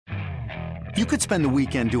You could spend the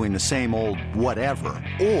weekend doing the same old whatever,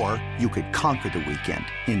 or you could conquer the weekend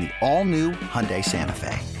in the all-new Hyundai Santa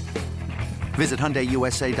Fe. Visit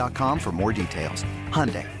HyundaiUSA.com for more details.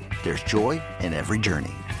 Hyundai, there's joy in every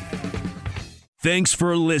journey. Thanks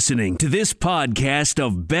for listening to this podcast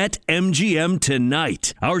of BetMGM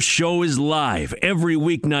Tonight. Our show is live every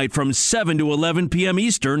weeknight from 7 to 11 p.m.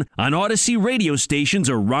 Eastern on Odyssey radio stations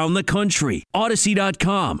around the country,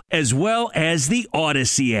 Odyssey.com, as well as the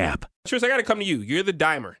Odyssey app. Trish, I got to come to you. You're the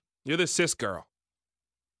dimer. You're the assist girl.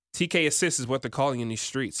 TK assist is what they're calling in these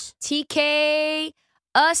streets. TK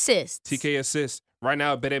assists. TK assist. Right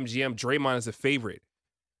now at BetMGM, Draymond is a favorite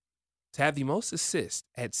to have the most assists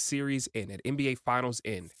at series end, at NBA Finals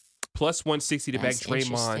end. Plus 160 to back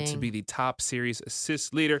Draymond to be the top series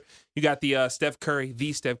assist leader. You got the Steph Curry,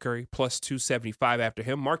 plus 275 after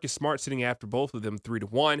him. Marcus Smart sitting after both of them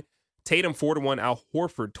 3-1. Tatum 4-1. Al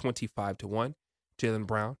Horford 25-1. Jaylen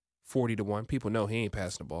Brown 40-1. People know he ain't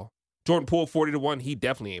passing the ball. Jordan Poole 40-1. He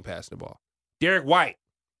definitely ain't passing the ball. Derek White,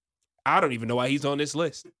 I don't even know why he's on this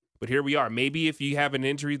list. But here we are. Maybe if you have an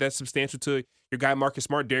injury that's substantial to your guy Marcus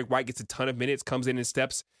Smart, Derek White gets a ton of minutes, comes in and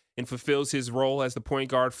steps and fulfills his role as the point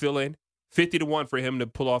guard fill-in. 50-1 for him to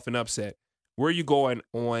pull off an upset. Where are you going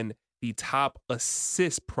on the top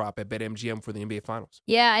assist prop at BetMGM for the NBA Finals?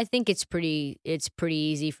 Yeah, I think it's pretty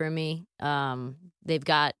easy for me. They've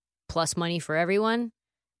got plus money for everyone.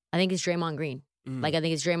 I think it's Draymond Green. I think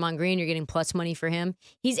it's Draymond Green. You're getting plus money for him.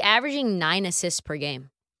 He's averaging 9 assists per game.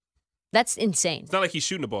 That's insane. It's not like he's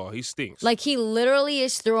shooting the ball. He stinks. Like, he literally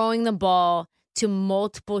is throwing the ball to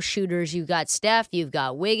multiple shooters. You've got Steph, you've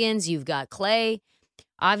got Wiggins, you've got Clay.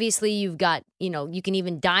 Obviously, you've got, you can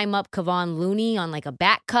even dime up Kevon Looney on like a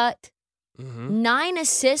back cut. 9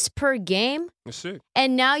 assists per game. That's it.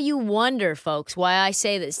 And now you wonder, folks, why I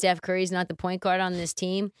say that Steph Curry's not the point guard on this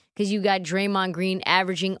team, because you got Draymond Green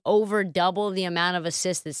averaging over double the amount of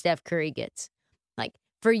assists that Steph Curry gets. Like,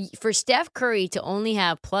 for Steph Curry to only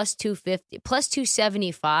have plus 250, plus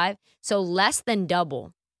 275, so less than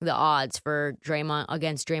double the odds for Draymond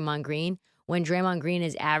against Draymond Green, when Draymond Green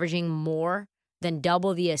is averaging more than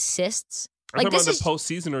double the assists. Are you talking about the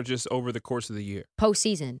postseason or just over the course of the year?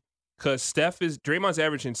 Postseason. Because Draymond's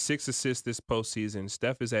averaging 6 assists this postseason.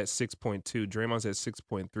 Steph is at 6.2. Draymond's at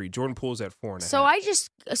 6.3. Jordan Poole's at 4.5.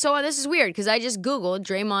 So this is weird because I just Googled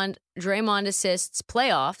Draymond assists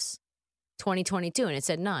playoffs 2022 and it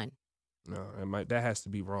said 9. No, that has to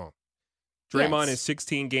be wrong. Draymond is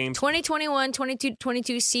 16 games. 2021,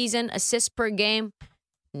 22 season assists per game,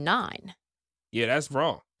 9. Yeah, that's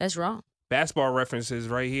wrong. That's wrong. Basketball Reference is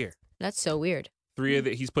right here. That's so weird.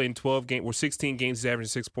 He's playing 12 games. Well, 16 games. He's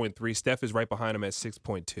averaging 6.3. Steph is right behind him at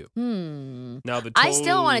 6.2. Now the totals, I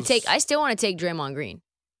still want to take Draymond Green.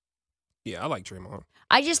 Yeah, I like Draymond.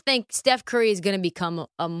 I just think Steph Curry is going to become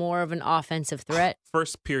a more of an offensive threat.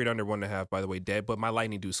 First period under 1.5, by the way, dead. But my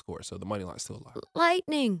Lightning do score, so the money line's still alive.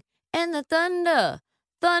 Lightning and the Thunder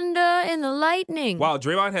and the Lightning. Wow,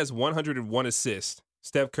 Draymond has 101 assists.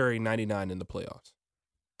 Steph Curry 99 in the playoffs.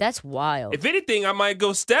 That's wild. If anything, I might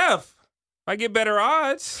go Steph. I get better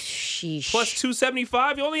odds. Sheesh. Plus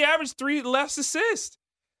 275. You only average 3 less assists.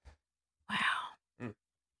 Wow.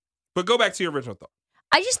 But go back to your original thought.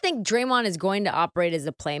 I just think Draymond is going to operate as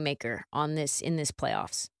a playmaker in this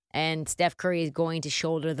playoffs. And Steph Curry is going to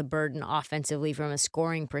shoulder the burden offensively from a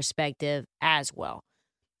scoring perspective as well.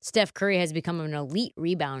 Steph Curry has become an elite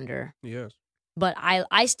rebounder. Yes. But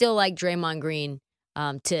I still like Draymond Green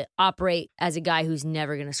to operate as a guy who's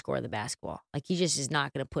never going to score the basketball. Like, he just is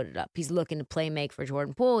not going to put it up. He's looking to play make for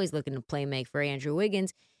Jordan Poole. He's looking to play make for Andrew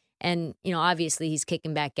Wiggins. And, obviously he's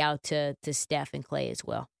kicking back out to Steph and Clay as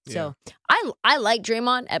well. Yeah. So I like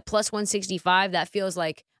Draymond at plus 165. That feels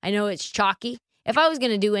like, I know it's chalky. If I was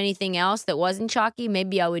going to do anything else that wasn't chalky,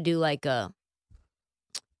 maybe I would do like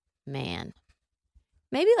maybe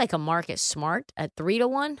like a Marcus Smart at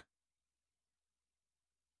 3-1.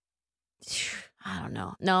 I don't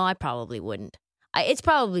know. No, I probably wouldn't. It's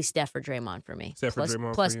probably Steph or Draymond for me. Steph or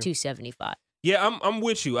Draymond plus for you? 275. Yeah, I'm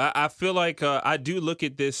with you. I feel like I do look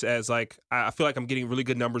at this as like I feel like I'm getting really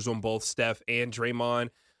good numbers on both Steph and Draymond.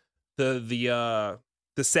 The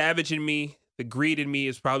savage in me, the greed in me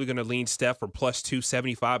is probably going to lean Steph for plus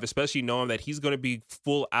 275, especially knowing that he's going to be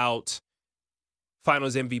full out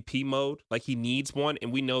Finals MVP mode. Like, he needs one,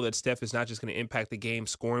 and we know that Steph is not just going to impact the game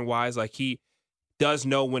scoring wise. Like, he does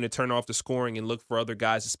know when to turn off the scoring and look for other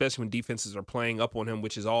guys, especially when defenses are playing up on him,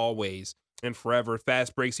 which is always and forever.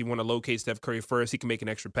 Fast breaks, you want to locate Steph Curry first. He can make an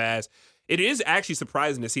extra pass. It is actually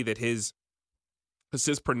surprising to see that his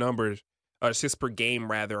assists per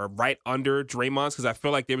game are right under Draymond's, because I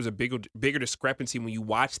feel like there was a bigger discrepancy when you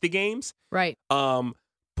watch the games. Right.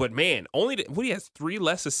 But man, he has 3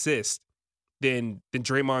 less assists than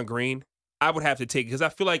Draymond Green. I would have to take it because I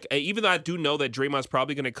feel like even though I do know that Draymond's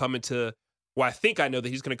probably going to come into, well, I think I know that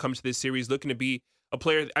he's going to come to this series looking to be a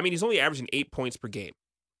player. I mean, he's only averaging 8 points per game.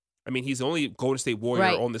 I mean, he's the only Golden State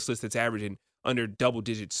Warrior on this list that's averaging under double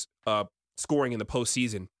digits scoring in the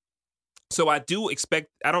postseason. So I don't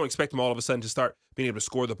expect him all of a sudden to start being able to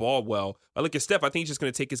score the ball well. I look at Steph, I think he's just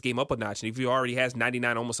going to take his game up a notch. And if he already has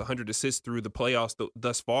 99, almost 100 assists through the playoffs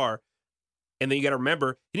thus far, and then you got to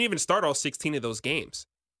remember, he didn't even start all 16 of those games.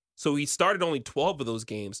 So he started only 12 of those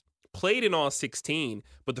games, played in all 16,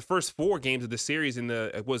 but the first 4 games of the series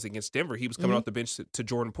was against Denver. He was coming off the bench to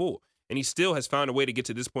Jordan Poole. And he still has found a way to get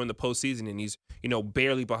to this point in the postseason, and he's,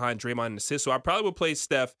 barely behind Draymond in assists. So I probably would play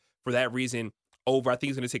Steph for that reason over. I think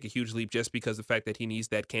he's going to take a huge leap just because of the fact that he needs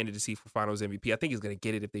that candidacy for Finals MVP. I think he's going to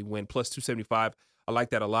get it if they win. Plus 275. I like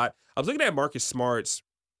that a lot. I was looking at Marcus Smart's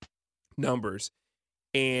numbers,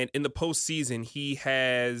 and in the postseason, he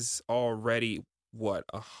has already,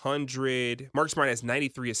 100. Marcus Smart has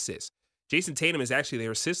 93 assists. Jason Tatum is actually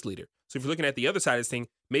their assist leader. So if you're looking at the other side of this thing,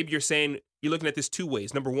 maybe you're looking at this 2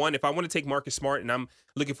 ways. Number one, if I want to take Marcus Smart and I'm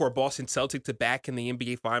looking for a Boston Celtic to back in the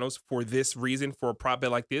NBA Finals for this reason, for a prop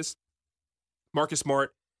bet like this, Marcus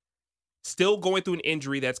Smart still going through an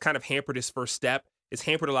injury that's kind of hampered his first step. It's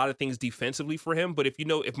hampered a lot of things defensively for him. But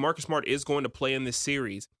if Marcus Smart is going to play in this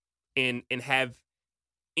series and have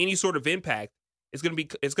any sort of impact, it's going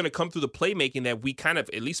to come through the playmaking that we kind of,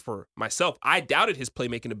 at least for myself, I doubted his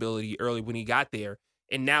playmaking ability early when he got there.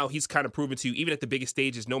 And now he's kind of proven to you, even at the biggest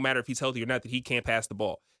stages, no matter if he's healthy or not, that he can't pass the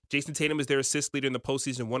ball. Jason Tatum is their assist leader in the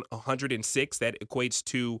postseason, 106. That equates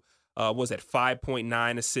to,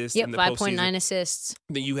 5.9 assists in the postseason. 5.9 assists.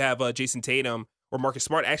 Then you have Jason Tatum, or Marcus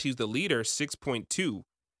Smart, actually is the leader, 6.2,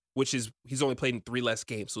 which is, he's only played in 3 less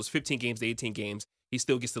games. So it's 15 games to 18 games. He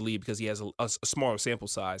still gets the lead because he has a smaller sample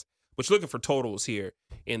size. But you're looking for totals here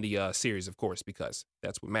in the series, of course, because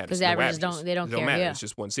that's what matters. Because averages don't care. Matter. Yeah. It's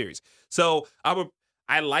just one series. So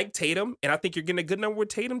I like Tatum, and I think you're getting a good number with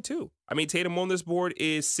Tatum too. I mean, Tatum on this board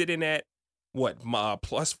is sitting at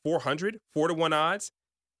plus 400, 4-1 odds.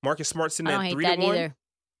 Marcus Smart sitting at 3-1. I don't hate that either.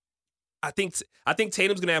 I think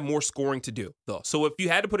Tatum's gonna have more scoring to do though. So if you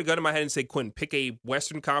had to put a gun in my head and say, Quentin, pick a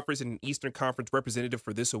Western Conference and an Eastern Conference representative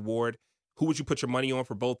for this award, who would you put your money on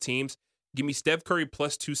for both teams? Give me Steph Curry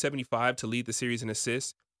plus 275 to lead the series in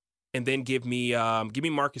assists, and then give me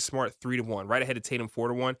Marcus Smart 3-1, right ahead of Tatum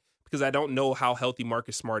 4-1, because I don't know how healthy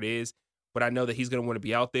Marcus Smart is, but I know that he's going to want to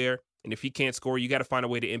be out there, and if he can't score, you got to find a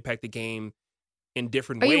way to impact the game in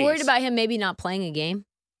different ways. Are you worried about him maybe not playing a game?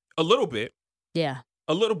 A little bit. Yeah.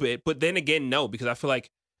 A little bit, but then again, no, because I feel like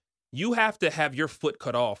you have to have your foot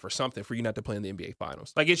cut off or something for you not to play in the NBA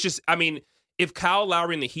Finals. Like, it's just, I mean, if Kyle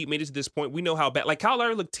Lowry and the Heat made it to this point, we know how bad. Like, Kyle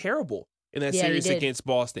Lowry looked terrible in that series against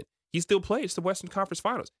Boston. He still played. It's the Western Conference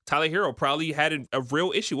Finals. Tyler Hero probably had a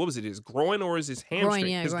real issue. What was it? His groin or his hamstring?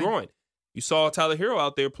 His groin. You saw Tyler Hero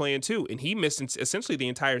out there playing too, and he missed essentially the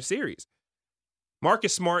entire series.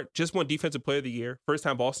 Marcus Smart just won Defensive Player of the Year. First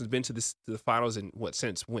time Boston's been to the finals in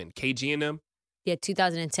since when? KG and them? Yeah,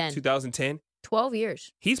 2010. 2010. 12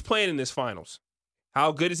 years. He's playing in this finals.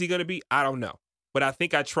 How good is he going to be? I don't know. But I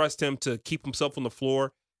think I trust him to keep himself on the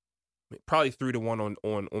floor. Probably 3-1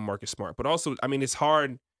 on Marcus Smart. But also, I mean, it's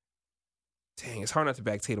hard. Dang, it's hard not to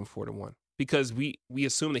back Tatum 4-1 because we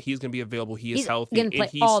assume that he's going to be available. He's healthy. He's going to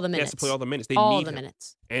play all the minutes. He has to play all the minutes. They all need the him.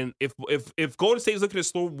 Minutes. And if Golden State is looking to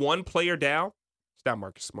slow one player down, it's not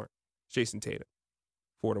Marcus Smart. It's Jason Tatum.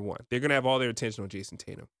 4-1. They're going to have all their attention on Jason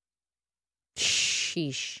Tatum.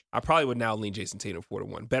 Sheesh. I probably would now lean Jason Tatum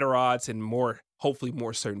 4-1. Better odds and hopefully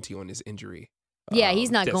more certainty on his injury. Yeah,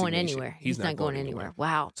 he's not going anywhere. He's not going anywhere.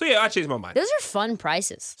 Wow. So, yeah, I changed my mind. Those are fun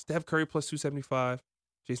prices. Steph Curry plus 275,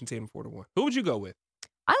 Jason Tatum 4-1. Who would you go with?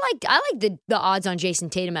 I like the odds on Jason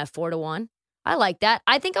Tatum at 4-1. I like that.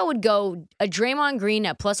 I think I would go a Draymond Green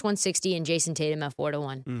at plus 160 and Jason Tatum at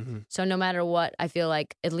 4-1. Mm-hmm. So no matter what, I feel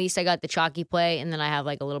like at least I got the chalky play and then I have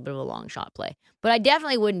like a little bit of a long shot play. But I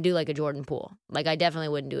definitely wouldn't do like a Jordan Poole. Like I definitely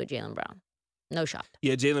wouldn't do a Jaylen Brown. No shot.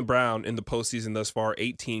 Yeah, Jaylen Brown in the postseason thus far,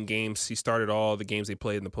 18 games. He started all the games they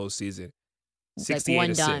played in the postseason. 68 like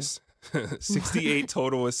assists. 68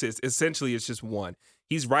 total assists. Essentially, it's just one.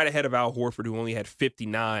 He's right ahead of Al Horford, who only had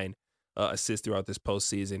 59 assists throughout this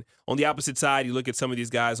postseason. On the opposite side, you look at some of these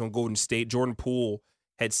guys on Golden State. Jordan Poole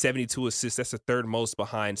had 72 assists. That's the third most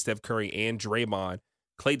behind Steph Curry and Draymond.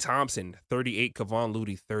 Klay Thompson, 38. Kevon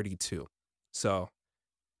Looney, 32. So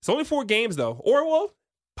it's only 4 games, though. Or, well,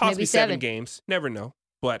 possibly 7 games. Never know.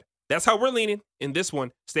 But that's how we're leaning in this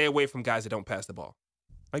one. Stay away from guys that don't pass the ball.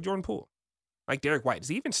 Like Jordan Poole. Like Derek White. Is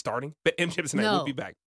he even starting? BetMGM tonight. We'll be back.